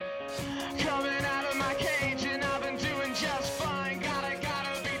Coming out of my cage and I've been doing just fine. Gotta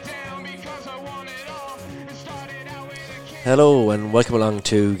be down because I want it all. It started out with a kid. Hello and welcome along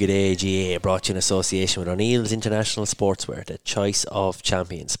to G'day GA, brought to you in association with O'Neill's International Sportswear, the choice of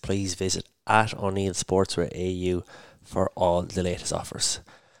champions. Please visit at O'Neill Sportswear AU for all the latest offers.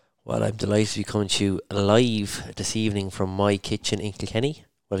 Well, I'm delighted to be coming to you live this evening from my kitchen in Kilkenny.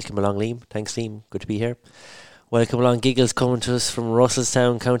 Welcome along, Liam. Thanks, Liam. Good to be here. Welcome along, Giggles, coming to us from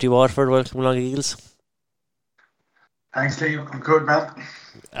Russellstown, County Waterford. Welcome along, Giggles. Thanks, Liam. I'm good, man.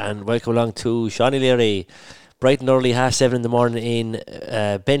 And welcome along to Shawnee Leary, bright and early, 7:30 in the morning in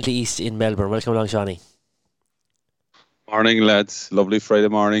Bentley East in Melbourne. Welcome along, Shawnee. Morning, lads. Lovely Friday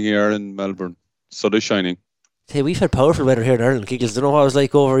morning here in Melbourne. Sun is shining. Hey, we've had powerful weather here in Ireland, Giggles. Don't know what it was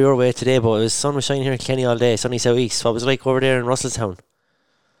like over your way today, but the sun was shining here in Kenny all day, sunny southeast. What was it like over there in Russellstown?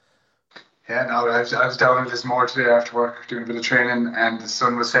 Yeah, no, I was down in Lismore today after work doing a bit of training, and the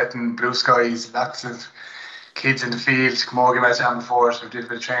sun was setting, blue skies, lots of kids in the field. Camogie met down before, so we did a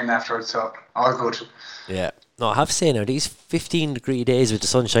bit of training afterwards, so all good. Yeah. No, I have to say now, these 15-degree days with the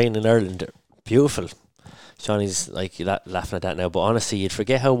sun shining in Ireland are beautiful. Shawnee's like laughing at that now, but honestly, you'd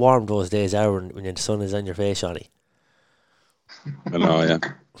forget how warm those days are when the sun is on your face, Shawnee. I know, yeah.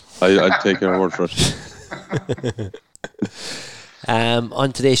 I'd take your word for it.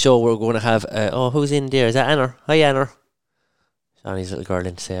 On today's show, we're going to have who's in there? Is that Anna? Hi, Anna. Shawnee's little girl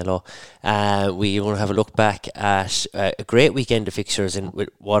in to say hello. We're going to have a look back at a great weekend of fixtures with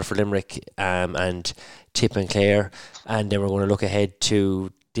Waterford, Limerick, and Tip and Clare, and then we're going to look ahead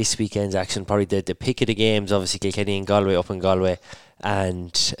to this weekend's action, probably the pick of the games, obviously Kilkenny and Galway up in Galway,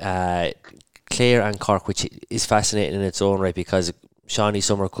 and Clare and Cork, which is fascinating in its own right because Shawnee's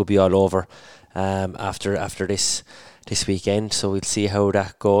summer could be all over after this weekend, so we'll see how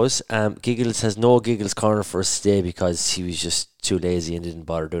that goes. Giggles has no Giggles corner for us today because he was just too lazy and didn't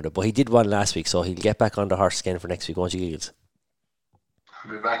bother doing it, but he did one last week, so he'll get back on the horse again for next week, won't you, Giggles?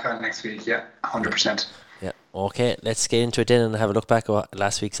 I'll be back on next week, yeah, 100%. Yeah, okay, let's get into it then and have a look back at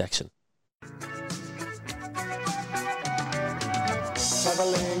last week's action.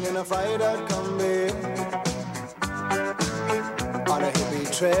 Traveling in a fried-out combi on a hippie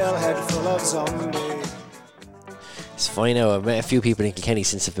trailhead full of zombies. It's funny now, I've met a few people in Kilkenny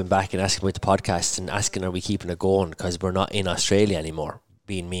since I've been back and asking about the podcast and asking are we keeping it going because we're not in Australia anymore,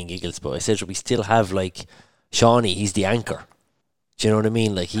 being me and Giggles, but I said we still have like Shawnee, he's the anchor. Do you know what I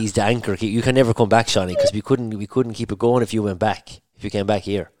mean? Like he's the anchor. You can never come back, Shawnee, because we couldn't keep it going if you went back, if you came back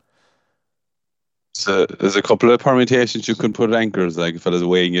here. So there's a couple of permutations you can put anchors, like if it is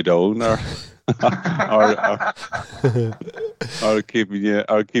weighing you down or or keeping you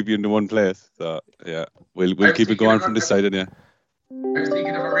in the one place. So yeah, we'll keep it going from this side, yeah. I was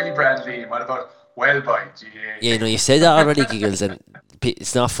thinking of a really brand name. What about Wellboy? Yeah, no, you said that already, Giggles, and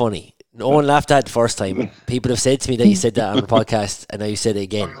it's not funny. No one laughed at it the first time. People have said to me that you said that on the podcast, and now you said it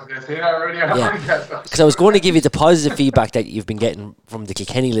again. Yeah, because I was going to give you the positive feedback that you've been getting from the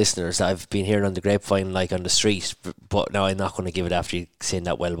Kilkenny listeners that I've been hearing on the grapevine, like on the street. But now I'm not going to give it after you saying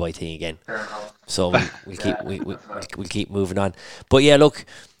that Wellboy thing again. So we'll keep moving on. But yeah, look.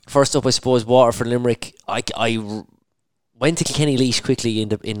 First up, I suppose Waterford Limerick. I went to Kilkenny Laois quickly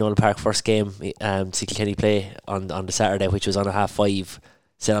in Nolan Park first game. See Kilkenny play on the Saturday, which was on at 5:30.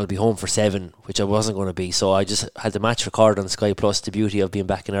 Said I'll be home for 7, which I wasn't going to be, so I just had the match recorded on Sky Plus, the beauty of being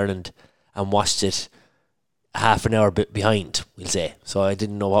back in Ireland, and watched it half an hour behind, we'll say, so I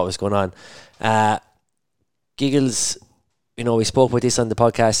didn't know what was going on. Giggles, we spoke about this on the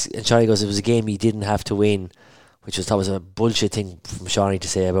podcast, and Shawnee goes, it was a game he didn't have to win, which was a bullshit thing from Shawnee to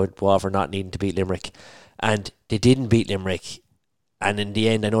say about Waterford not needing to beat Limerick, and they didn't beat Limerick, and in the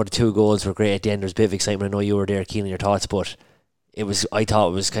end, I know the 2 goals were great at the end, there was a bit of excitement, I know you were there keen on your thoughts, but I thought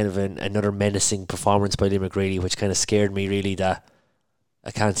it was kind of another menacing performance by Limerick, really, which kind of scared me, really, that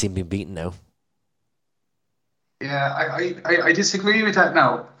I can't see him being beaten now. Yeah, I disagree with that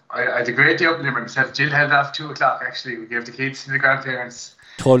now. I had a great day up in Limerick myself. Jill held off 2 o'clock, actually. We gave the kids to the grandparents.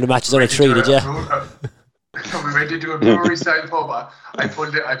 Told them the match is on at 3, did you? We went into a brewery style pub. I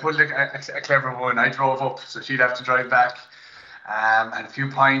pulled a clever one. I drove up, so she'd have to drive back. And a few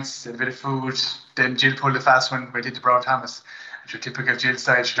pints, a bit of food. Then Jill pulled a fast one, went into Brown Thomas. Your typical Jill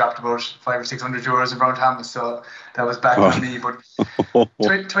style, she dropped about 500 or 600 euros in Brown Thomas, so that was back on me. But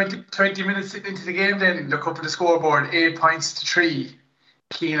 20 minutes into the game, then look up at the scoreboard, 8 points to 3.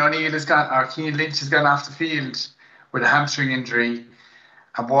 Cian Lynch has gone off the field with a hamstring injury,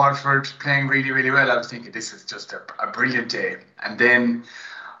 and Waterford playing really, really well. I was thinking this is just a brilliant day. And then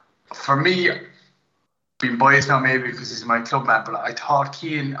for me, being biased now maybe because he's my club man, but I thought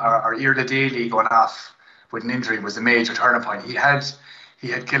Cian or Iarla Daly going off with an injury was a major turning point. He had he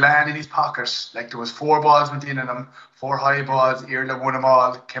had Gillan in his pocket. Like there was 4 balls went in on him, 4 high balls. Ireland won them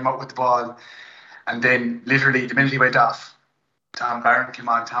all, came out with the ball, and then literally the minute he went off, Tom Barron came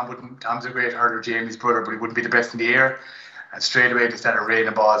on. Tom's a great hurler, Jamie's brother, but he wouldn't be the best in the air. And straight away they started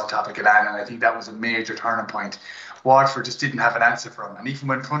raining balls on top of Gillan, and I think that was a major turning point. Waterford just didn't have an answer for him, and even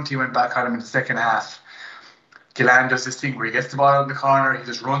when Prunty went back on him in the second half, Gillan does this thing where he gets the ball out in the corner, he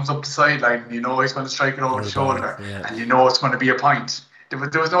just runs up the sideline, and you know he's going to strike it over the shoulder, and you know it's going to be a point. There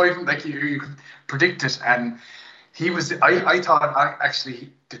was no even, like, you could predict it, and he was, I thought,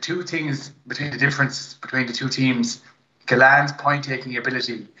 actually, the two things between the difference between the two teams, Gillan's point-taking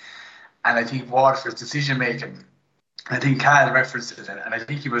ability, and I think Waterford's decision-making. I think Cal referenced it, and I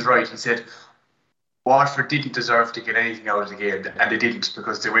think he was right. He said Waterford didn't deserve to get anything out of the game, and they didn't,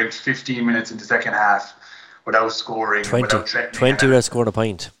 because they went 15 minutes in the second half without scoring, 20, without threatening. 20 without scoring a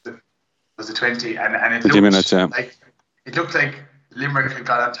point. It was a 20, and it 20 minutes, yeah. it looked like Limerick had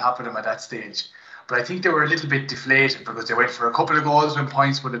got on top of them at that stage. But I think they were a little bit deflated because they went for a couple of goals when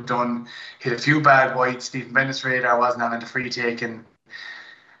points would have done, hit a few bad wides. Stephen Bennett's radar wasn't on the free taking.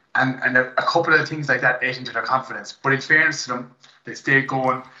 And a couple of things like that ate into their confidence. But in fairness to them, they stayed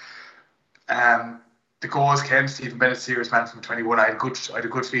going. The goals came. Stephen Bennett, serious man from 21. I had a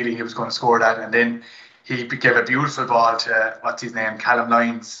good feeling he was going to score that. And then he gave a beautiful ball to, what's his name, Callum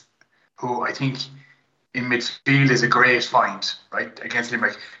Lyons, who I think in midfield is a great find, right, against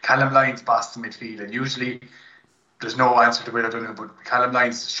Limerick. Callum Lyons bossed the midfield, and usually there's no answer to Will O'Donoghue, but Callum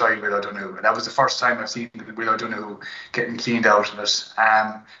Lyons destroyed Will O'Donoghue, and that was the first time I've seen Will O'Donoghue getting cleaned out of it.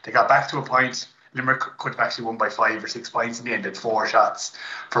 They got back to a point. Limerick could have actually won by 5 or 6 points in the end. Had 4 shots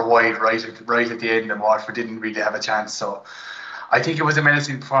for wide right at the end, and Waterford didn't really have a chance. So I think it was a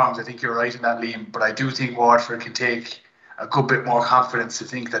menacing performance. I think you're right in that, Liam, but I do think Waterford can take a good bit more confidence to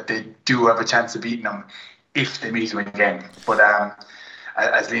think that they do have a chance of beating them if they meet them again. But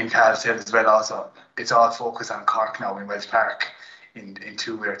as Liam Cahill said as well, also, it's all focused on Cork now in Welsh Park in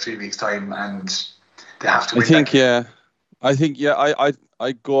 2 or 3 weeks' time, and they have to win. I think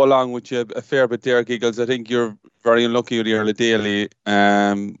I go along with you a fair bit there, Giggles. I think you're very unlucky with Iarla Daly.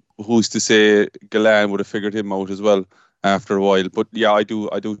 Who's to say Gillan would have figured him out as well after a while. But yeah, I do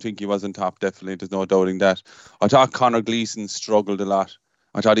think he was on top, definitely. There's no doubting that. I thought Conor Gleeson struggled a lot.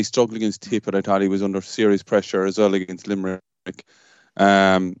 I thought he struggled against Tippett. I thought he was under serious pressure as well against Limerick.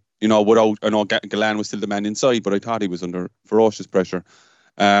 You know, I know Gillan was still the man inside, but I thought he was under ferocious pressure.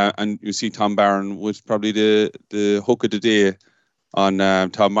 And you see Tom Barron was probably the hook of the day on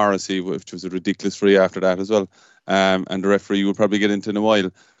Tom Morrissey, which was a ridiculous free after that as well. And the referee will probably get into in a while.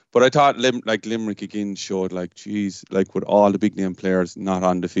 But I thought Limerick again showed with all the big name players not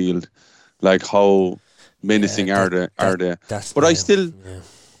on the field, like how menacing are they? But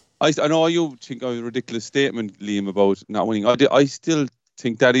I know you think I was a ridiculous statement, Liam, about not winning. I still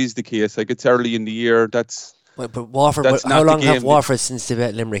think that is the case. Like, it's early in the year. But Waterford, how long have Waterford since they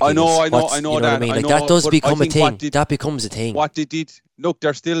bet Limerick? I know that. What I mean? Like, that does become a thing. That becomes a thing. What they did, look,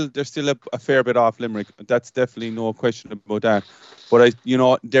 they're still a fair bit off Limerick. That's definitely no question about that. But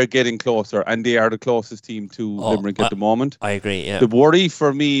they're getting closer, and they are the closest team to Limerick at the moment. I agree. Yeah. The worry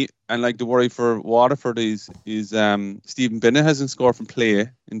for me, and the worry for Waterford is Stephen Bennett hasn't scored from play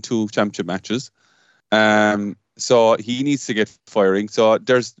in 2 championship matches. So he needs to get firing. So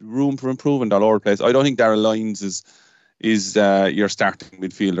there's room for improvement all over the place. I don't think Darrell Lyons is your starting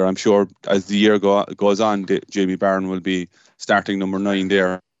midfielder. I'm sure as the year goes on, Jamie Barron will be starting number 9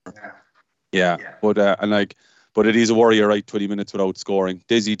 there. Yeah. But it is a worry, right? 20 minutes without scoring.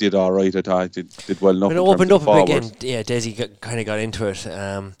 Desi did all right. I thought did well enough. When it opened up again, yeah, Desi kind of got into it.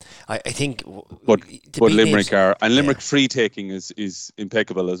 I think. But Limerick are, and Limerick free taking is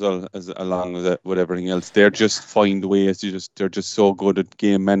impeccable as well, along with everything else. They're just find ways. They're just so good at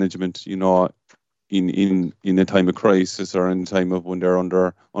game management. In a time of crisis or in a time of when they're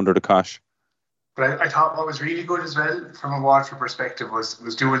under the cash. But I thought what was really good as well from a Waterford perspective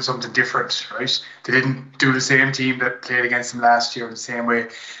was doing something different, right? They didn't do the same team that played against them last year in the same way.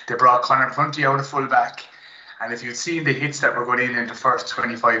 They brought Conor Prunty out of full back. And if you'd seen the hits that were going in the first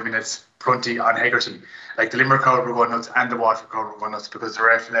 25 minutes, Prunty on Hegarty, like the Limerick crowd were going nuts and the Waterford crowd were going nuts because the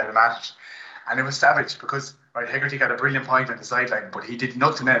ref let him at it. And it was savage because Hegarty got a brilliant point on the sideline, but he did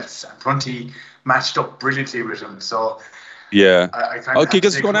nothing else. And Prunty matched up brilliantly with him. So... yeah. Okay,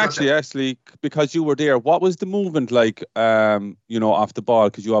 just going to actually, because you were there, what was the movement like, off the ball?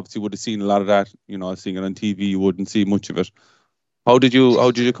 Because you obviously would have seen a lot of that, seeing it on TV, you wouldn't see much of it. How did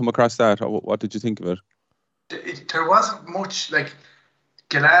you come across that? What did you think of it? There wasn't much, like,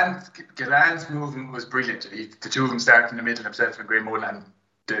 Gillan's movement was brilliant. The two of them started in the middle, himself and Graham Mullen.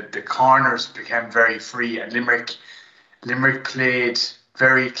 The corners became very free, and Limerick played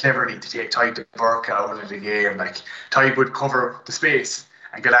very cleverly to take Tadhg de Burke out of the game. Like Tadhg would cover the space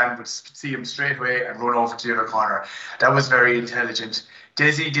and Galan would see him straight away and run over to the other corner. That was very intelligent.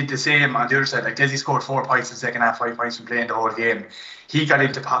 Desi did the same on the other side. Like Desi scored 4 points in the second half, 5 points from playing the whole game. He got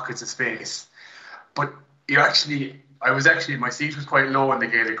into pockets of space. But my seat was quite low in the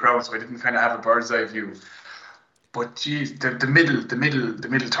Gaelic crowd, so I didn't kind of have a bird's eye view. But geez, the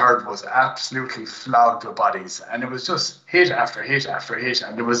middle third was absolutely flogged with bodies, and it was just hit after hit after hit,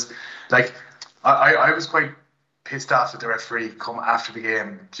 and it was like I was quite pissed off at the referee come after the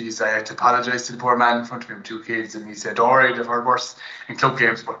game. Geez, I had to apologise to the poor man in front of him, 2 kids, and he said, "All right, I've heard worse in club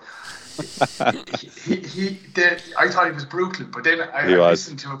games," but I thought he was brutal. But then I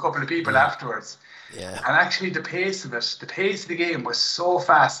listened to a couple of people afterwards. Yeah. And actually the pace of the game was so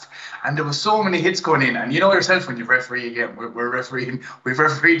fast, and there was so many hits going in. And you know yourself when you referee a game, we've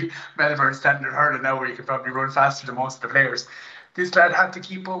refereed Melbourne Standard Hurling now, where you could probably run faster than most of the players. This lad had to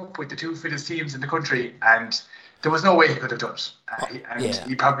keep up with the 2 fittest teams in the country, and there was no way he could have done it.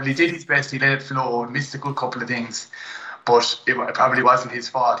 He probably did his best. He let it flow and missed a good couple of things. But it probably wasn't his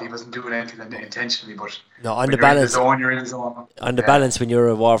fault. He wasn't doing anything intentionally. But no, on the balance, you're in the zone. On the balance, when you're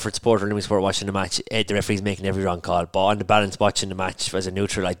a Waterford supporter or Limerick supporter watching the match, the referee's making every wrong call. But on the balance, watching the match as a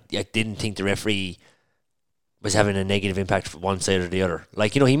neutral, I didn't think the referee was having a negative impact for one side or the other.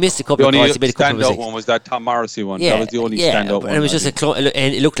 Like, he missed a couple of calls. The only standout one was that Tom Morrissey one. That was the only standout one. And it was just and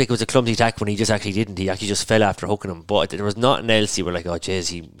it looked like it was a clumsy tackle when he just actually didn't. He actually just fell after hooking him. But there was nothing else you were like, oh, jeez,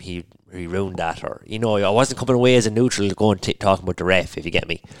 he ruined that. Or, I wasn't coming away as a neutral going talking about the ref, if you get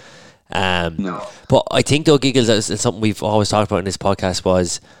me. No. But I think, though, Giggles, and something we've always talked about in this podcast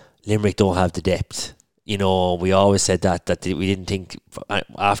was Limerick don't have the depth. We always said that we didn't think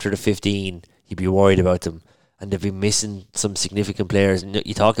after the 15 you'd be worried about them. And they've been missing some significant players. And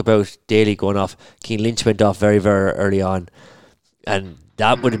you talk about Daly going off. Keane Lynch went off very, very early on. And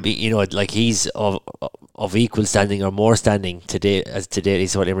that would be, like he's of equal standing or more standing today as today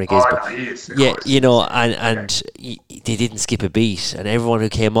is what Limerick is. But he is, yeah, and they didn't skip a beat. And everyone who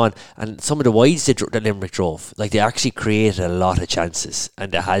came on, and some of the wides that Limerick drove, like they actually created a lot of chances.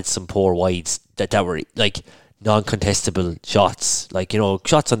 And they had some poor wides that were like non-contestable shots, like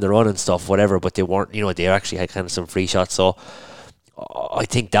shots on the run and stuff, whatever, but they weren't, they actually had kind of some free shots. So I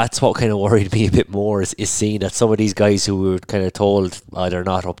think that's what kind of worried me a bit more is seeing that some of these guys who were kind of told they're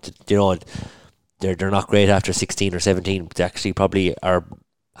not up to, they're not great after 16 or 17, but they actually probably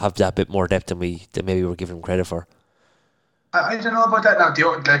have that bit more depth than maybe we're giving them credit for. I don't know about that now.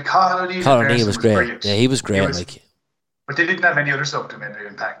 Cathal O'Neill was great. Brilliant. Yeah, he was great. But they didn't have any other sub to make an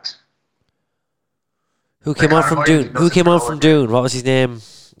impact. Who came on from Doon? What was his name?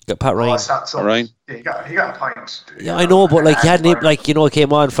 Got Pat Ryan. Ryan. Yeah, he got a point. Yeah, I know, but he hadn't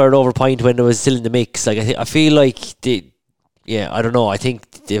came on for an over point when it was still in the mix. Like I feel like I don't know. I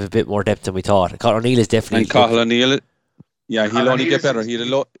think they have a bit more depth than we thought. Cathal O'Neill is definitely. And Cathal O'Neill, he'll only get better. He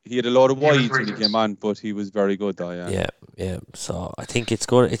had a lot of wides when he came on, but he was very good though. Yeah. So I think it's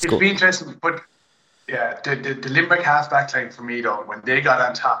going. It'll be interesting, but the Limerick half-back line for me though, when they got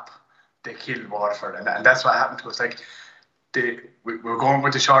on top, they killed Waterford, and that's what happened to us. Like we were going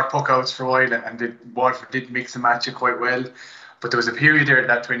with the short puck outs for a while, and Waterford did mix and match it quite well. But there was a period there,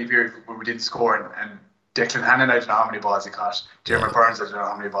 that 20 period, when we didn't score, and Declan Hannon, I don't know how many balls he caught. Jeremy Burns, I don't know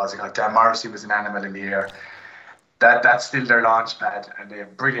how many balls he caught. Dan Morrissey was an animal in the air. That's still their launch pad, and they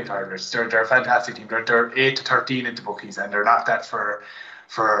have brilliant hurlers. They're a fantastic team. They're 8-13 into bookies, and they're not that for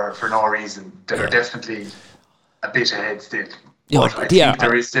no reason. They're definitely a bit ahead still. I think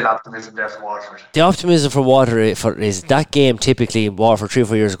there is still optimism there for Waterford. The optimism for Waterford is that game typically in Waterford 3 or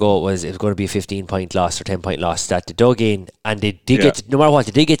 4 years ago it was going to be a 15-point loss or 10-point loss that they dug in, and they did get no matter what,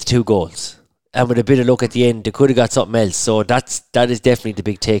 they did get to 2 goals, and with a bit of luck at the end they could have got something else. So that is definitely the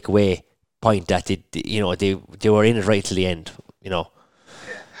big takeaway point, that they were in it right till the end.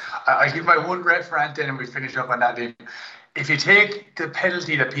 I give my one ref rant then and we finish up on that. If you take the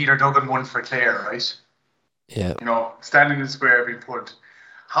penalty that Peter Duggan won for Clare, right? Yeah. Standing in the square being pulled.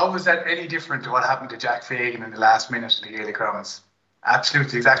 How was that any different to what happened to Jack Fagan in the last minute of the Gaelic Crowns?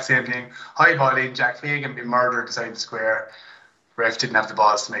 Absolutely the exact same thing. High ball in, Jack Fagan being murdered inside the square. Ref didn't have the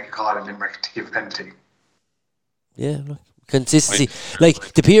balls to make a call in Limerick to give a penalty. Yeah, look, consistency.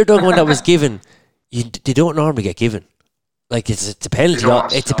 Like the Peter Duggan one that was given, they don't normally get given. Like it's a penalty.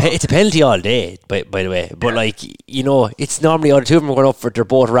 It's a penalty all day. By the way, but it's normally the 2 of them are going up for. They're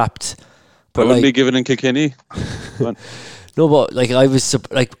both wrapped. But wouldn't be given in Kilkenny. No, but I was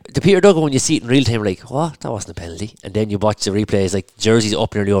the Peter Duggan, when you see it in real time, what? That wasn't a penalty. And then you watch the replays, the jersey's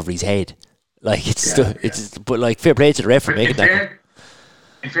up nearly over his head. But fair play to the ref for making that.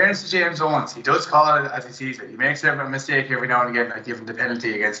 in fairness to James Owens, he does call it as he sees it. He makes a mistake every now and again, like given the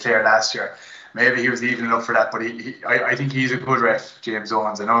penalty against Clare last year. Maybe he was evening up for that, but I think he's a good ref, James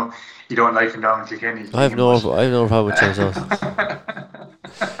Owens. I know you don't like him down in Kilkenny. I have no problem with James Owens.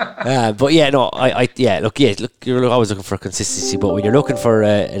 But yeah, no, look, you're always looking for consistency, but when you're looking for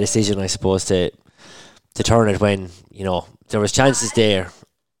a decision, I suppose to turn it when there was chances there.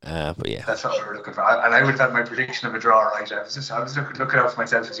 But yeah, that's what we were looking for, and I would have had my prediction of a draw right. I was looking out for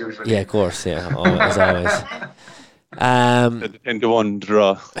myself as usual. Yeah, of course, yeah, as always. 10-1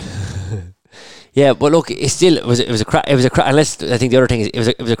 draw. Yeah, but look, it was a crack. Unless I think the other thing is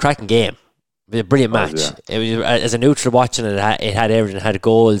it was a cracking game. It was a brilliant match. Yeah. It was, as a neutral watching it, it had everything. It had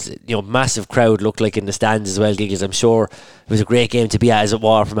goals. Massive crowd looked like in the stands as well. Giggles. I'm sure it was a great game to be at as a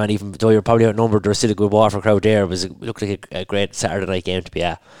Waterford man. Even though you're probably outnumbered, there was still a good Waterford crowd there. It looked like a great Saturday night game to be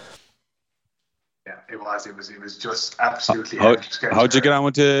at. Yeah, it was. It was just absolutely. How'd you get on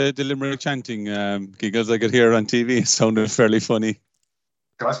with the Limerick chanting, Giggles? I could hear it on TV. It sounded fairly funny.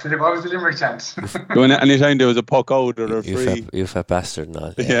 What was the Limerick chant? Anytime there was a puck out or a free. You fat bastard.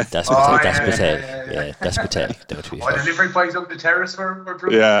 No, yeah. That's pathetic. Yeah, that's pathetic. Don't be the Limerick boys up the terrace were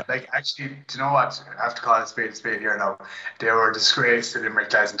brutal. Yeah. Like, actually, do you know what? I have to call it spade here now. They were a disgrace, the Limerick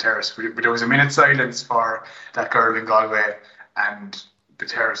guys in terrace. But there was a minute's silence for that girl in Galway, and the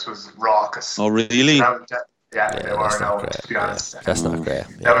terrace was raucous. Oh, really? They were now, to be honest. Yeah, that's not great.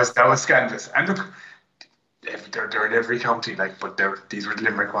 That was scandalous. And look, they're in every county, but these were the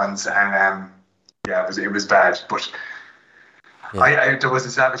Limerick ones, and it was bad. But there was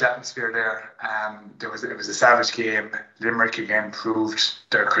a savage atmosphere there. It was a savage game. Limerick again proved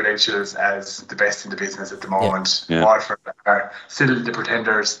their credentials as the best in the business at the moment. Yeah. Waterford are still the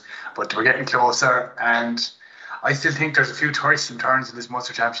pretenders, but we're getting closer, and I still think there's a few twists and turns in this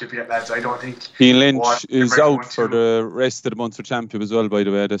Munster Championship yet, lads. I don't think Ian Lynch is out for the rest of the Munster Championship as well, by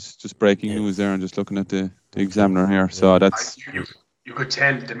the way. That's just breaking news there. I'm just looking at the Examiner here. So that's... You could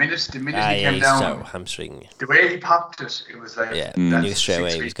tell the minute he came he's down, hamstring. the way he popped it was like... Yeah, knew straight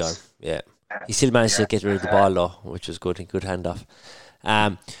away he was gone. Yeah. He still managed to get rid of the ball though, which was good. Good handoff.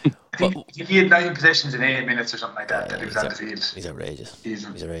 I think he had 9 possessions in 8 minutes or something like that. That he was on the field. He's outrageous. He's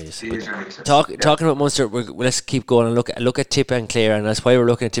outrageous. He is ridiculous. Talking about Munster, let's keep going and look at Tip and Clare, and that's why we're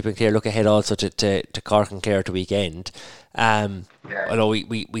looking at Tip and Clare. Look ahead also to Cork and Clare to weekend. Although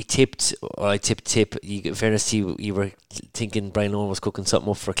we tipped, or I tipped Tip. In fairness to you were thinking Brian Owen was cooking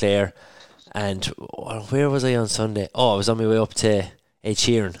something up for Clare, and where was I on Sunday? Oh, I was on my way up to Ed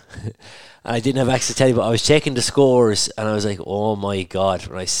Sheeran. I didn't have access to tell you, but I was checking the scores and I was like, oh my God,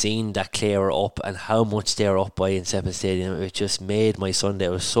 when I seen that Clare were up and how much they were up by in Seppin Stadium, it just made my Sunday. It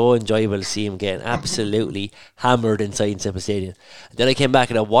was so enjoyable to see him getting absolutely hammered inside Seppin Stadium. And then I came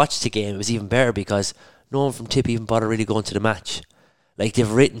back and I watched the game. It was even better because no one from Tip even bothered really going to the match. Like,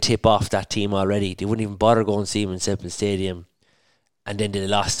 they've written Tip off that team already. They wouldn't even bother going to see him in Seppin Stadium. And then they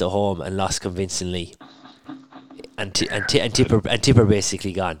lost at home and lost convincingly. And Tipper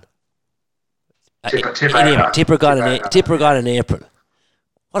basically gone. Tipper gone in April.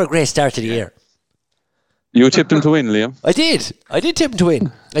 What a great start to the year. You tipped them to win, Liam. I did tip them to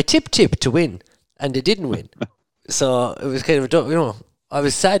win. I tipped Tip to win, and they didn't win. So it was kind of, I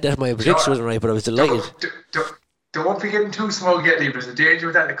was sad that my prediction wasn't right, but I was delighted. Don't be getting too smug yet, Liam. There's a danger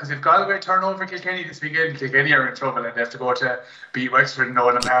with that, because if Galway turn over Kilkenny this weekend, Kilkenny are in trouble and they have to go to beat Wexford and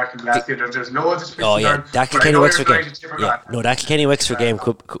Nolan American last year. There's loads of space. Oh yeah, that Kilkenny Wexford game. That Kilkenny Wexford game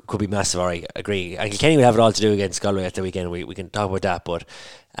could be massive. I agree. And Kilkenny will have it all to do against Galway at the weekend. We can talk about that, but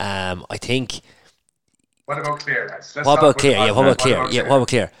I think. What about Clare, guys? What about Clare? What about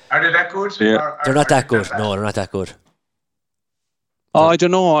Clare? Are they that good? Yeah. They're not that good. No, they're not that good. Oh, I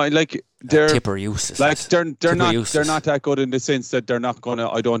don't know. They're Tipper useless. Like they're not that good in the sense that they're not gonna.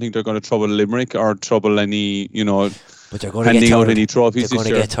 I don't think they're gonna trouble Limerick or trouble any. But they're going to get third. Any trophies. They're going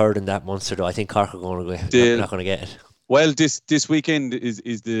to get third in that Munster, though. I think Cork are going to go. Not going to get it. Well, this weekend is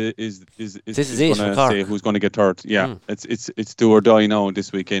going to say who's going to get third. Yeah, it's do or die now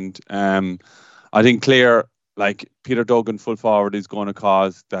this weekend. I think Clare, like Peter Duggan, full forward, is going to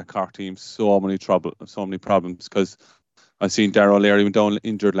cause that Cork team so many problems, because I've seen Darragh O'Leary went down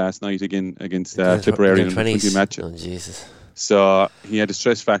injured last night again against Tipperary in a 20 match. Oh, Jesus. So he had a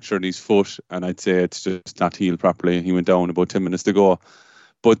stress fracture in his foot, and I'd say it's just not healed properly. He went down about 10 minutes to go.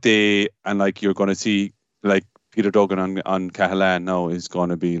 But you're going to see, like, Peter Duggan on Cahalan now is going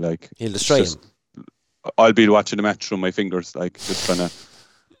to be like... He'll destroy him. I'll be watching the match through my fingers, like, just trying to...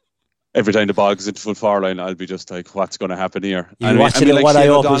 Every time the ball goes into full forward line, I'll be just like, what's going to happen here? You're watching it, like, what I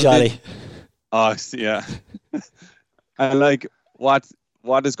open, Charlie. Oh, yeah. And like, what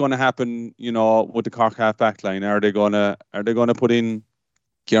is going to happen? With the Cork half back line? Are they going to put in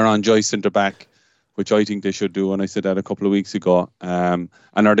Kieran Joyce centre back, which I think they should do, and I said that a couple of weeks ago. And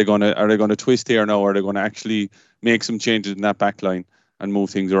are they going to twist here now? Or are they going to actually make some changes in that back line and move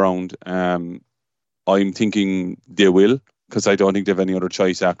things around? I'm thinking they will, because I don't think they have any other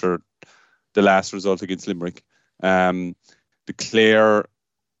choice after the last result against Limerick. The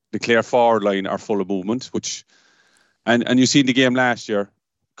Clare forward line are full of movement, which and you seen the game last year.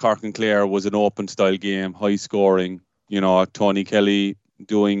 Cork and Clare was an open style game, high scoring. Tony Kelly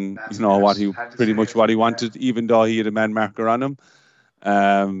doing what he wanted, even though he had a man marker on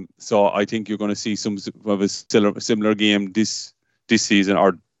him. So I think you're going to see some of a similar game this season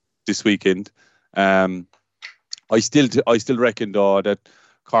or this weekend. I still reckon though that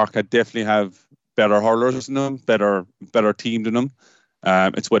Cork definitely have better hurlers than them, better team than them.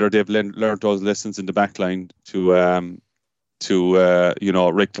 It's whether they've learned those lessons in the back line to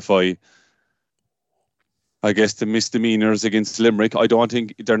rectify, I guess, the misdemeanors against Limerick. I don't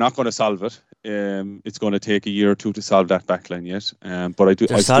think they're not going to solve it. It's going to take a year or two to solve that backline yet. But I do.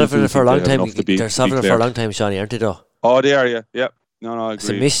 They're solving it for a long time. They're solving it for a long time, Shawnee, aren't they? Though. Oh, they are. Yeah. No, I agree. It's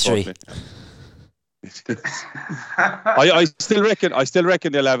a mystery. I still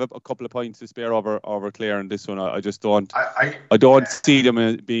reckon they'll have a couple of points to spare over Clare in this one. I just don't. I don't see them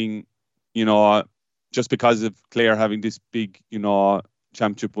as being, just because of Clare having this big,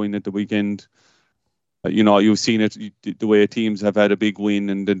 championship win at the weekend. You've seen it the way teams have had a big win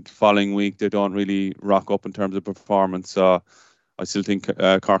and the following week they don't really rock up in terms of performance. So I still think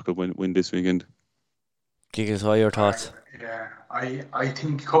Cork will win this weekend. Giggles, what are your thoughts? Yeah, I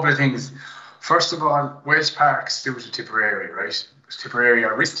think a couple of things. First of all, Welsh Park still to Tipperary, right? Tipperary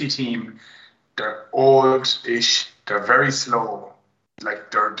are a risky team. They're old-ish. They're very slow.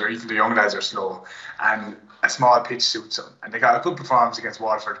 Like they're even the young lads are slow, and a small pitch suits them. And they got a good performance against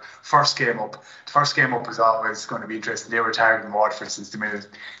Waterford. First game up was always going to be interesting. They were targeting Waterford since the minute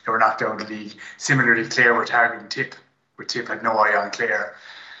they were knocked out of the league. Similarly, Clare were targeting Tip, but Tip had no eye on Clare.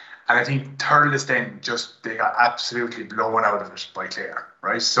 And I think Thurles then they got absolutely blown out of it by Clare,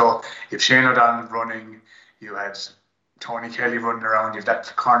 right? So if Shane O'Donnell running, you had Tony Kelly running around, you had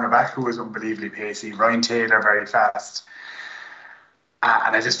that cornerback who was unbelievably pacey, Ryan Taylor very fast.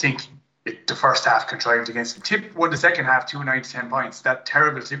 And I just think the first half contrived against them. Tip won the second half 2-9 to 10 points. That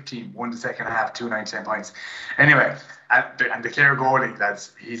terrible Tip team won the second half 2-9 to 10 points. Anyway, and the Clare goalie,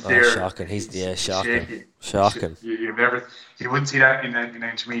 lads, he's there. Shocking. Shocking. You wouldn't see that in an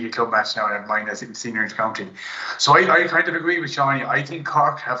intermediate club match now, never mind as in senior county. So I kind of agree with Shawnee. I think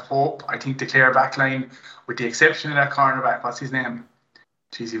Cork have hope. I think the Clare backline, with the exception of that cornerback, what's his name?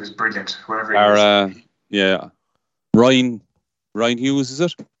 Jeez, he was brilliant. Whoever he is. Yeah. Ryan Hughes, is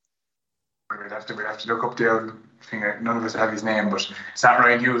it? We'd have to look up the old thing. None of us have his name, but it's not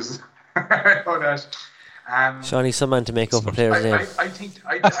Ryan Hughes. I know that. Shawnee, some man to make up a player's name. I think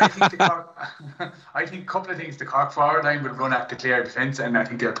the Cork, I think a couple of things. The Cork forward line will run at the Clare defence, and I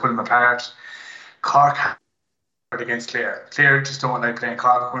think they'll pull them apart. Cork against Clare. Clare just don't like playing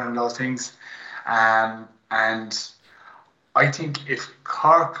Cork, one of those things. And I think if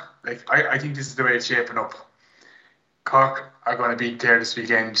Cork, I think this is the way it's shaping up. Cork are going to beat Clare this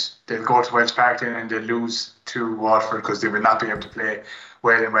weekend. They'll go to Welsh Park then and they'll lose to Waterford because they will not be able to play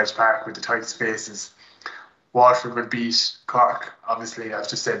well in Welsh Park with the tight spaces. Waterford will beat Cork, obviously. I've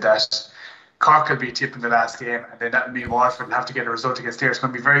just said that. Cork will be Tip in the last game, and then that will mean Waterford will have to get a result against Clare. It's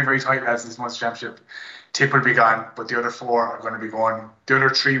going to be very, very tight as this Munster Championship. Tip will be gone, but the other four are going to be going. The other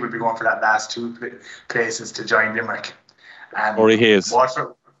three will be going for that last two places to join Limerick. And Rory Hayes.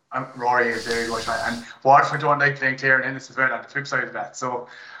 Rory is there you go. And Waterford don't like playing Clare and Ennis as well on the flip side of that. So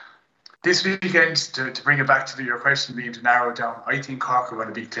this weekend, to bring it back to your question, being to narrow it down, I think Cork are going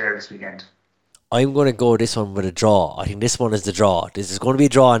to beat Clare this weekend. I'm going to go this one with a draw. I think this one is the draw. This is going to be a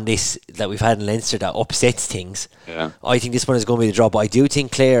draw on this that we've had in Leinster that upsets things. Yeah. I think this one is going to be the draw, but I do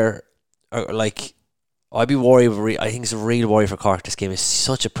think Clare are I'd be worried. I think it's a real worry for Cork. This game is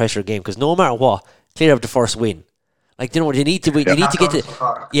such a pressure game because no matter what, Clare have the first win. You need to win. You need to get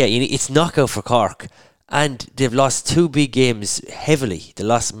to. Yeah, it's knockout for Cork, and they've lost two big games heavily. They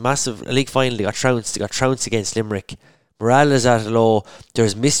lost massive league final. They got trounced. Against Limerick. Morale is at a low.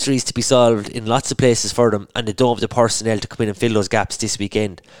 There's mysteries to be solved in lots of places for them, and they don't have the personnel to come in and fill those gaps this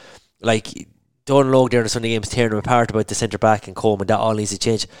weekend. Donald Logue there in the Sunday games tearing them apart about the centre back and Coleman. That all needs to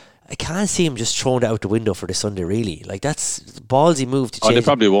change. I can't see him just throwing it out the window for this Sunday, really. That's a ballsy move to change. They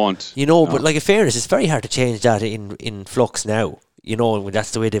probably won't. But in fairness, it's very hard to change that in flux now. And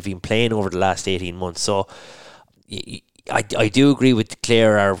that's the way they've been playing over the last 18 months. So I do agree with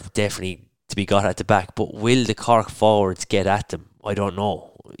Clare are definitely to be got at the back, but will the Cork forwards get at them? I don't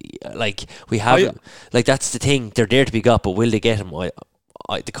know. We haven't. That's the thing. They're there to be got, but will they get them?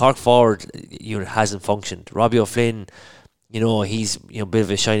 the Cork forward unit hasn't functioned. Robbie O'Flynn, he's a bit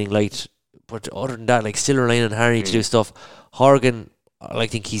of a shining light, but other than that, like still relying on Harry to do stuff. Horgan, I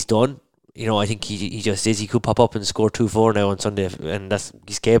think he's done. I think he just is. He could pop up and score 2-4 now on Sunday, and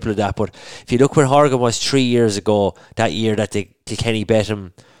he's capable of that. But if you look where Horgan was 3 years ago, that year that Kilkenny bet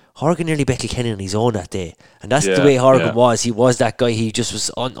him, Horgan nearly bet Kilkenny on his own that day, and that's the way Horgan was. He was that guy. He just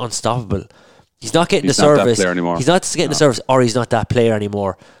was unstoppable. He's not getting the service. He's not getting the service, or he's not that player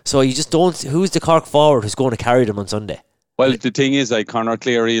anymore. So you just don't. Who's the Cork forward who's going to carry them on Sunday? Well, the thing is, like Conor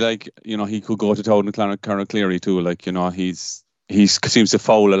Cleary, he could go to town with Conor Cleary too. He seems to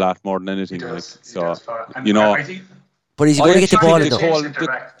foul a lot more than anything. I think, but he's going to get the ball in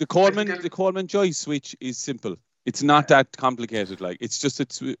the Coleman Joyce switch is simple. It's not that complicated. It's just a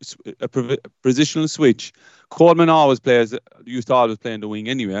positional switch. Coleman used to always play in the wing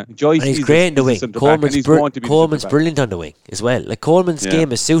anyway. Joyce, and he's great in the wing. Coleman's brilliant on the wing as well. Coleman's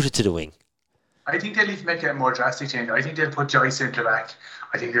game is suited to the wing. I think they'll even make a more drastic change. I think they'll put Joyce centre back.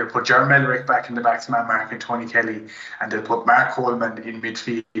 I think they'll put Jeremy Mellerick back in the backsman mark and Tony Kelly, and they'll put Mark Coleman in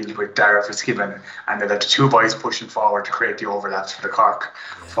midfield with Dara Fitzgibbon, and they'll have the two boys pushing forward to create the overlaps for the Cork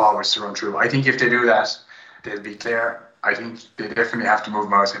forwards to run through. I think if they do that, they'll be clear. I think they definitely have to move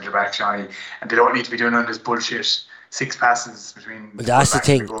more centre back, Johnny, and they don't need to be doing all this bullshit 6 passes between. But that's the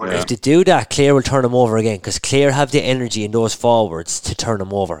thing. If they do that, Clare will turn them over again, because Clare have the energy in those forwards to turn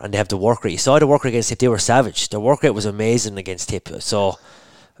them over, and they have the work rate. You saw the work rate against Tip; they were savage. Their work rate was amazing against Tip. So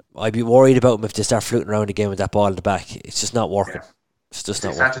I'd be worried about them if they start fluting around again with that ball in the back. It's just not working. It's just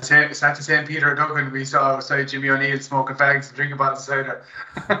not working. It's not the same Peter Duggan we saw outside Jimmy O'Neill smoking fags and drinking bottles of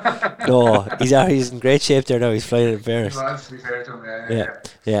cider. No, he's in great shape there now. He's flying in Paris. He wants to be fair to him,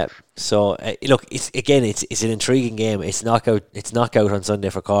 yeah. So look, it's an intriguing game. It's knockout on Sunday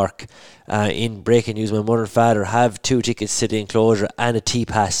for Cork. In breaking news, my mother and father have 2 tickets to the enclosure and a tea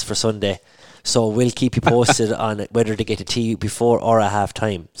pass for Sunday. So we'll keep you posted on whether they get a tea before or at half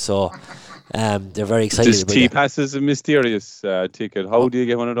time. So they're very excited about it. Tea pass is a mysterious ticket. How do you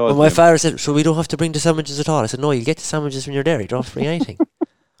get one of those? Well, my father said, so we don't have to bring the sandwiches at all. I said, no, you get the sandwiches when you're there. You don't have to bring anything.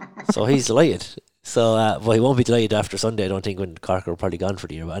 So he's delighted. So, well, he won't be delighted after Sunday, I don't think, when Cork are probably gone for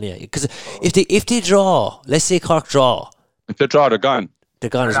the year. But anyway, because if they draw, let's say Cork draw. If they draw, they're gone. They're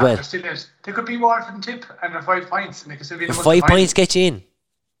gone as well. They could be Waterford and Tip and 5 points. And they could still be the 5 points get you in.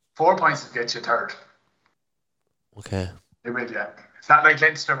 4 points will get you third. Okay. They will, yeah. It's not like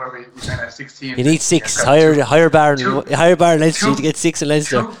Leinster where we kind of have 16. You need 6. Higher bar in Leinster to get 6 in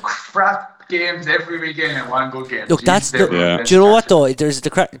Leinster. 2 crap games every weekend and 1 good game. Look, do you know what though? There's the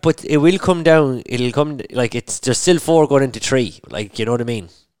crack, but it will come down. It'll come there's still 4 going into 3. You know what I mean?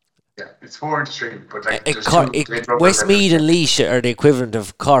 Yeah, it's 4 into 3, but Westmeath and Laois are the equivalent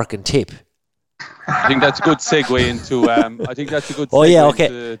of Cork and Tip. I think that's a good segue into.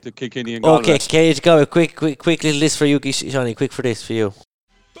 Okay. To Kilkenny and Galway. Okay, Cage, go a quick little list for you, Johnny. Quick for this for you.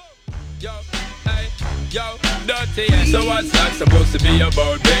 Yo, dirty, so what's that supposed to be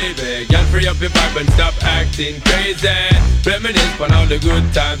about, baby? Get free up your vibe and stop acting crazy. Reminisce on all the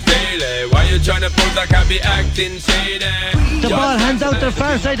good times daily. Why you trying to pose like I be acting shady? The ball hands out to the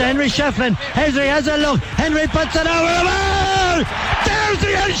far side to Henry Shefflin. Henry has a look. Henry puts it over the ball. There's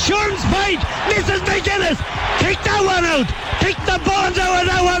the insurance point. Mrs. McGuinness. Kick that one out. Kick the bones out of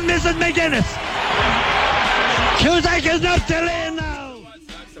that one, Mrs. McGuinness. Cusack is not still in now.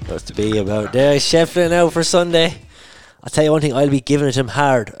 Supposed to be about there. Shefflin out for Sunday. I'll tell you one thing, I'll be giving it him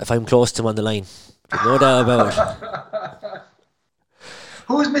hard if I'm close to him on the line. There's no doubt about it.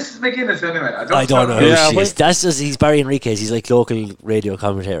 Who's Mrs. McGuinness anyway? I don't know who she is. That's just, he's Barry Enriquez. He's like local radio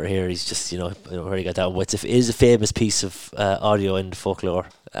commentator here. He's just, I don't know where he got that one. It is a famous piece of audio in the folklore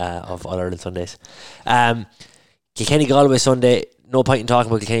of All Ireland Sundays. Kilkenny Galway Sunday. No point in talking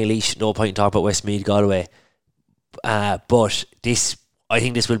about Kilkenny Laois. No point in talking about Westmeath Galway. But I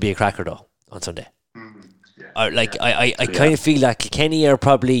think this will be a cracker though on Sunday. I kind of feel like Kilkenny are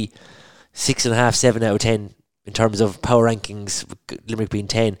probably 6.5, 7 out of 10 in terms of power rankings, Limerick being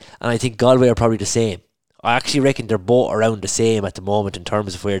 10, and I think Galway are probably the same. I actually reckon they're both around the same at the moment in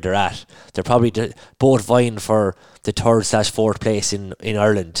terms of where they're at. They're probably both vying for the 3rd/4th place in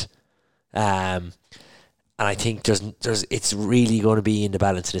Ireland, and I think it's really going to be in the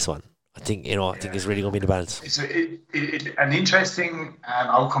balance of this one. I think it's really going to be in the balance. It's an interesting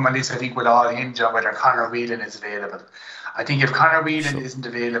outcome on this. I think will all hinge on whether Conor Whelan is available. I think if Conor Whelan isn't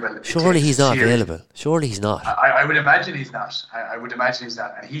available, surely he's not available. Surely he's not. I would imagine he's not.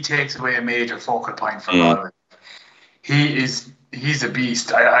 And he takes away a major focal point from Galway. He's a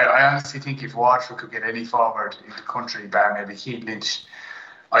beast. I honestly think if Waterford could get any forward in the country, bar maybe Keith Lynch,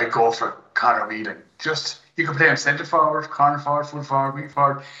 I'd go for Conor Whelan. Just You can play him centre forward, corner forward, full forward, wing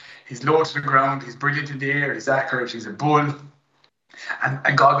forward. He's low to the ground. He's brilliant in the air. He's accurate. He's a bull.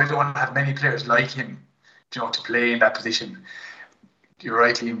 And Galway don't have many players like him, to play in that position. You're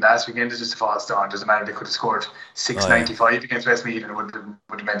right, Liam. Last weekend is just a false dawn. Doesn't matter. They could have scored 695 against Westmeath, and it would have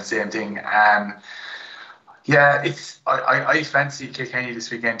meant the same thing. I fancy Kilkenny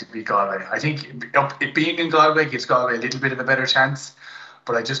this weekend to beat Galway. I think it being in Galway gives Galway a little bit of a better chance.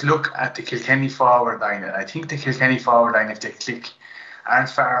 But I just look at the Kilkenny forward line, and I think the Kilkenny forward line, if they click, aren't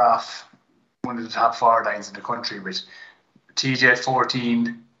far off one of the top forward lines in the country, with TJ at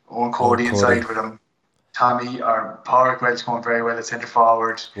 14, Owen Cody inside with him. Tommy or Pádraig Welch going very well at centre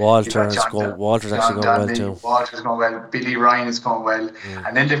forward. Walter's actually going well too. Walter's going well. Billy Ryan is going well.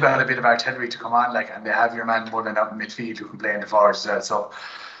 And then they've got a bit of artillery to come on, and they have your man Mullen out in midfield who can play in the forwards as well. So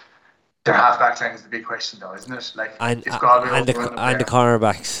their half-back line is the big question, though, isn't it? And the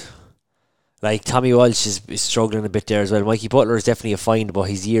cornerbacks. Tommy Walsh is struggling a bit there as well. Mikey Butler is definitely a find, but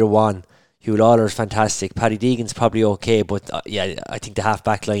he's year one. Hugh Lawler's fantastic. Paddy Deegan's probably okay, but I think the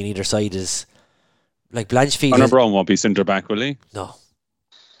half-back line either side is... Blanchfield... Conor Brown won't be centre back, will he? No.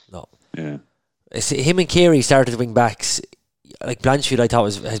 Yeah. Him and Carey started wing backs. Blanchfield, I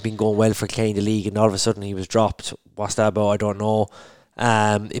thought has been going well for Clay in the league, and all of a sudden he was dropped. What's that about? I don't know.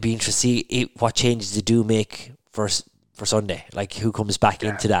 It'd be interesting to see what changes they do make for Sunday. Who comes back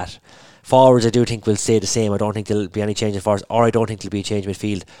into that. Forwards, I do think will stay the same. I don't think there'll be any change in forwards, or I don't think there'll be a change in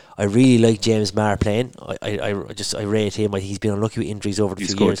midfield. I really like James Maher playing. I rate him. He's been unlucky with injuries over the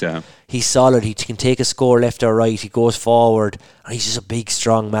few years. Yeah. He's solid. He can take a score left or right. He goes forward, and he's just a big,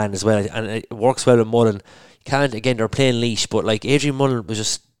 strong man as well. And it works well with Mullen. They're playing leash, but Adrian Mullen was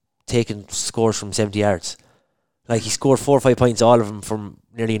just taking scores from 70 yards. He scored 4 or 5 points, all of them from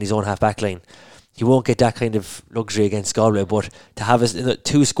nearly in his own half-back line. He won't get that kind of luxury against Galway, but to have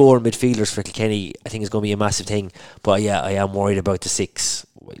 2 scoring midfielders for Kilkenny, I think is going to be a massive thing. But I am worried about the 6,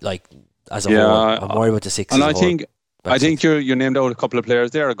 as a whole. I'm worried about the 6. And I think you named out a couple of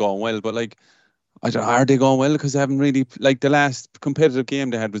players there are going well, but are they going well? Because they haven't really, the last competitive game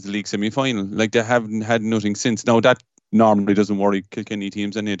they had was the league semi-final. They haven't had nothing since. Now that normally doesn't worry Kilkenny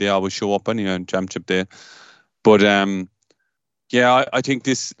teams, and they always show up on Championship Day. But I think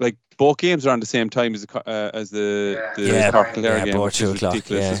this both games are on the same time as the Cork Clare game, which is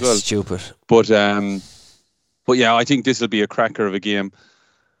ridiculous as well. Stupid. But I think this will be a cracker of a game.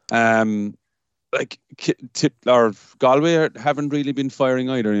 Galway haven't really been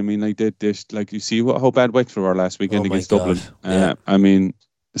firing either. I mean, they you see how bad Wexford were last weekend against Dublin. I mean,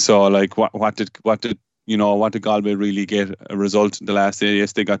 so what did Galway really get a result the last day?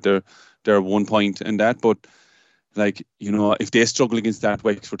 Yes, they got their 1 point in that, but if they struggle against that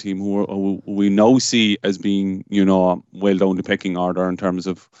Wexford team, who we now see as being, well down the pecking order in terms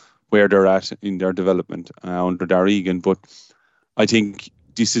of where they're at in their development under Darragh Egan, but I think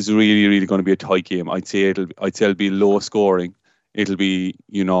this is really, really going to be a tight game. I'd say it'll be low scoring. It'll be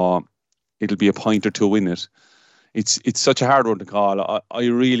a point or two win it. It's such a hard one to call. I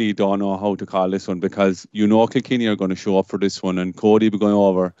really don't know how to call this one, because Kilkenny are going to show up for this one, and Cody will be going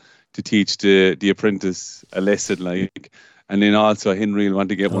over to teach the apprentice a lesson, and then also Henry will want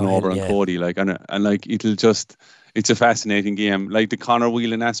to get one over on Cody, it's a fascinating game. The Conor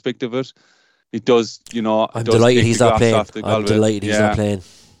Whelan aspect of it, it does, I'm delighted he's not playing. I'm delighted he's not playing.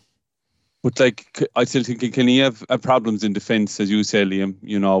 But I still think Kilkenny have problems in defence, as you say, Liam.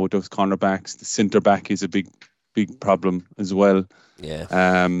 With those cornerbacks, the centre back is a big problem as well. Yeah.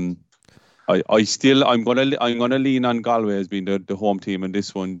 I'm gonna lean on Galway as being the home team in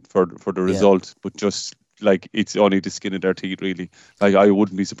this one for the result, but just it's only the skin of their teeth, really. I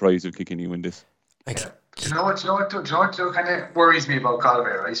wouldn't be surprised if Kilkenny win this. Do you know what kind of worries me about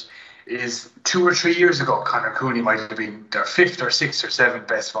Galway, right? Is 2 or 3 years ago, Conor Cooney might have been their 5th or 6th or 7th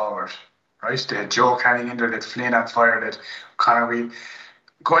best forward, right? They had Joe Canning in there, they had Flynn on fire, they had Conor Whelan.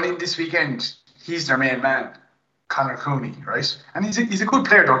 Going in this weekend, he's their main man, Conor Cooney, right? And he's a good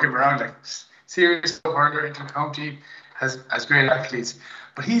player, don't get me wrong, serious hurler, inter-county, has great athletes,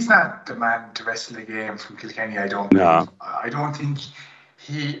 but he's not the man to wrestle the game from Kilkenny, I don't believe. I don't think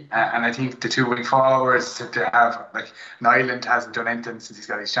he, and I think the 2 wing forwards that they have, Nyland hasn't done anything since he's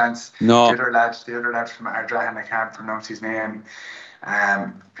got his chance. No. The other lad from Ardrahan, I can't pronounce his name.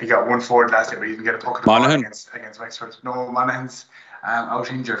 He got 1 forward last year, but he didn't get a puck at the ball against Wexford. No, Monaghan's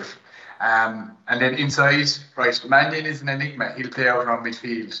out injured. And then inside, right, Mannion is an enigma. He'll play out around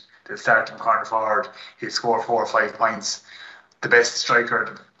midfield. They'll start him corner forward. He'll score 4 or 5 points. The best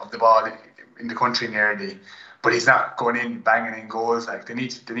striker of the ball in the country nearly. But he's not going in banging in goals. They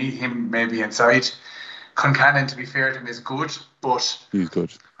need him maybe inside. Concannon, to be fair to him, is good, but he's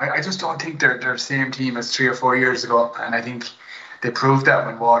good. I just don't think they're the same team as 3 or 4 years ago, and I think they proved that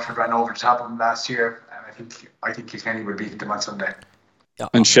when Waterford ran over the top of them last year, and I think Kilkenny will beat them on Sunday. Yeah.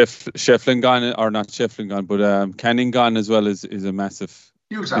 And Shefflin gone, or not Shefflin gone, but Canning gone as well is a massive.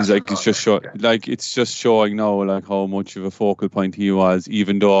 It's just showing now like how much of a focal point he was,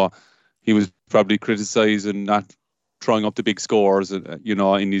 even though he was probably criticised and not throwing up the big scores, you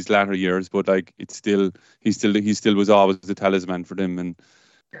know, in his latter years. But like he still was always the talisman for them, and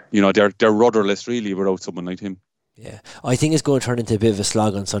you know they're rudderless really without someone like him. Yeah, I think it's going to turn into a bit of a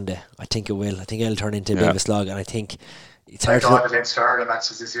slog on Sunday. I think it will. I think it'll turn into a bit of a slog, and I think it's hard to against hurling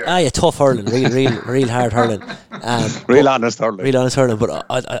matches this year. Yeah, tough hurling, real hard hurling, real honest hurling. But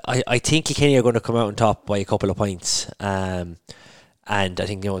I think Kilkenny are going to come out on top by a couple of points, and I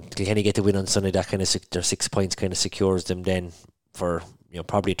think Kilkenny get the win on Sunday. That kind of their 6 points kind of secures them then for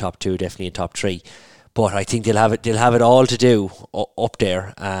probably top 2, definitely in top 3. But I think they'll have it all to do up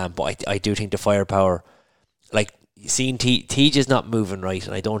there. But I do think the firepower, like seeing TJ's not moving right,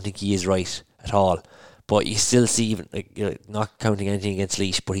 and I don't think he is right at all. But you still see, even not counting anything against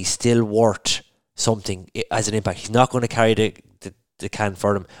Laois, but he's still worth something as an impact. He's not going to carry the can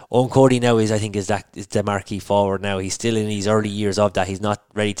for them. Owen Cody now is the marquee forward now. He's still in his early years of that. He's not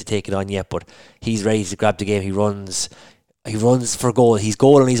ready to take it on yet, but he's ready to grab the game. He runs for goal. He's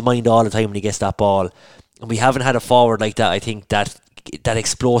goal on his mind all the time when he gets that ball. And we haven't had a forward like that. I think that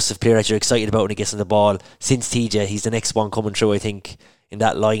explosive player that you're excited about when he gets on the ball since TJ. He's the next one coming through, I think, in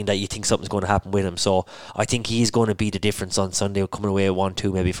that line that you think something's going to happen with him. So I think he's going to be the difference on Sunday, coming away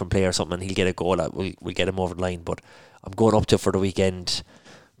 1-2 maybe from play or something, and he'll get a goal. We'll get him over the line. But I'm going up for the weekend,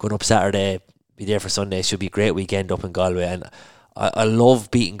 going up Saturday, be there for Sunday. It should be a great weekend up in Galway, and I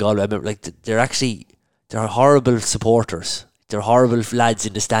love beating Galway. I remember, they're horrible supporters. They're horrible lads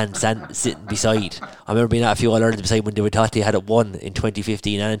in the stand sitting beside. I remember being at a few All-Irelands beside when they thought they had it won in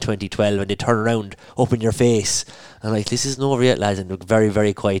 2015 and in 2012, and they turn around up in your face and like, this isn't over yet, lads, and look very,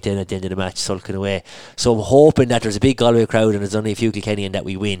 very quiet then at the end of the match, sulking away. So I'm hoping that there's a big Galway crowd and there's only a few Kilkenny and that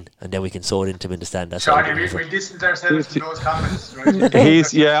we win, and then we can sow it into them in the stand. That's Sean, we distance ourselves from those comments, right?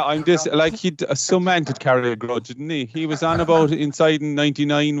 Some man could carry a grudge, didn't he? He was on about inside in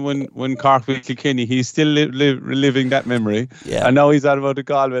 99 when Cork beat Kilkenny. He's still reliving that memory. Yeah. And now he's on about the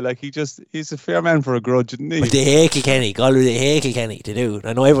Galway. Like he's a fair man for a grudge, isn't he? But they hate Kilkenny. Galway, they hate Kilkenny. They do.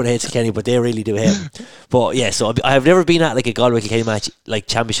 I know everyone hates Kilkenny, but they really do hate him. But yeah, so I have never been at like a Galway Kilkenny match, like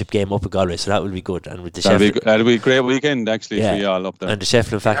championship game up at Galway. So that will be good. And with the that'll be a great weekend actually for you all up there. And the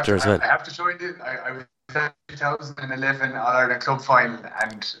Shefflin factor as well. I have to join in. I was at 2011 All-Ireland Club final,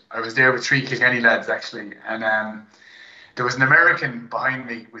 and I was there with 3 Kilkenny lads actually, and there was an American behind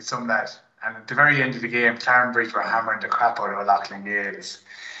me with some lad. And at the very end of the game, Clarenbridge were hammering the crap out of O'Loughlin Gales.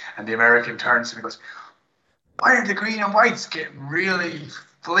 And the American turns to me and goes, "Why are the green and whites getting really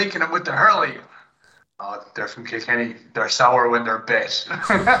flaking them with the hurley?" "Oh, they're from Kilkenny. They're sour when they're bet."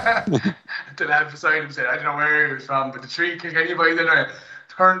 The lad beside him said, I don't know where he was from, but the 3 Kilkenny boys anyway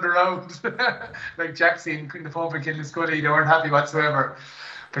turned around like Jack scene in the pub and Killiscuddy. They weren't happy whatsoever.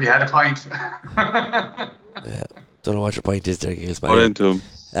 But he had a pint. Yeah. Don't know what your point is there, Gales. Into him.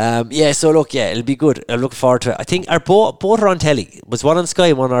 It'll be good. I'm looking forward to it. I think both are on telly. Was one on Sky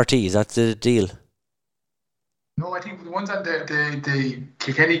and one on RT? Is that the deal? No, I think the ones on the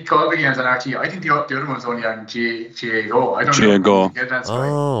Kilkenny Galway games on RT. I think the other one's only on GA Go. I don't know. GA Go.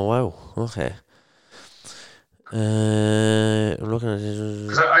 Oh wow. Okay. I'm looking at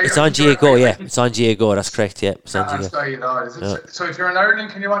it. It's on GA Go. Yeah, it's on GA Go. That's correct. Yeah, it's on GA. Sky at all. Is it? Yeah. So if you're in Ireland,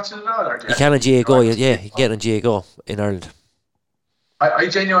 can you watch it at all? You can on GA Go. Yeah, you can get it on GA Go in Ireland. I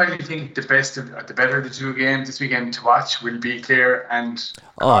genuinely think the better of the 2 games this weekend to watch will be Clare and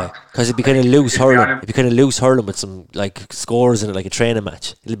because it'd be kind of loose hurling. It'd be kind of loose hurling with some like scores in it, like a training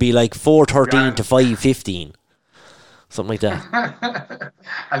match. It'll be like 4-13 to 5-15, something like that.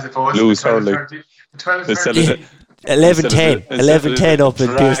 As opposed loose to 12-13. 11-10 up in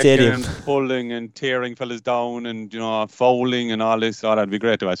Pearse Stadium. And pulling and tearing fellas down and fouling and all this. Oh, that'd be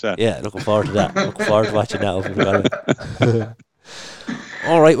great to watch that. Yeah, looking forward to that. Looking forward to watching that up in Galway.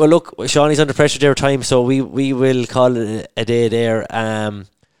 All right, well look, Shawnee's under pressure there time, so we will call it a day there.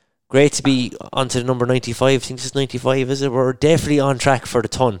 Great to be on to the number 95. I think this is 95, is it? We're definitely on track for the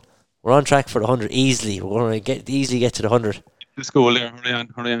ton. We're on track for the 100 easily. We're going to easily get to the 100. The school there,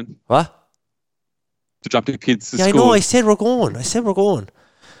 hurry on. What? To drop the kids to school. Yeah, I know, I said we're going.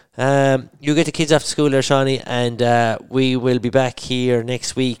 You get the kids after school there, Shawnee, and we will be back here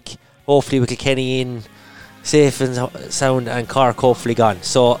next week, hopefully with Kilkenny in safe and sound and Cork hopefully gone.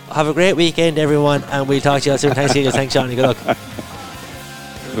 So have a great weekend everyone, and we'll talk to you all soon. Thanks Eagles, thanks Johnny, good luck.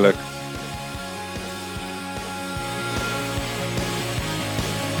 Good luck.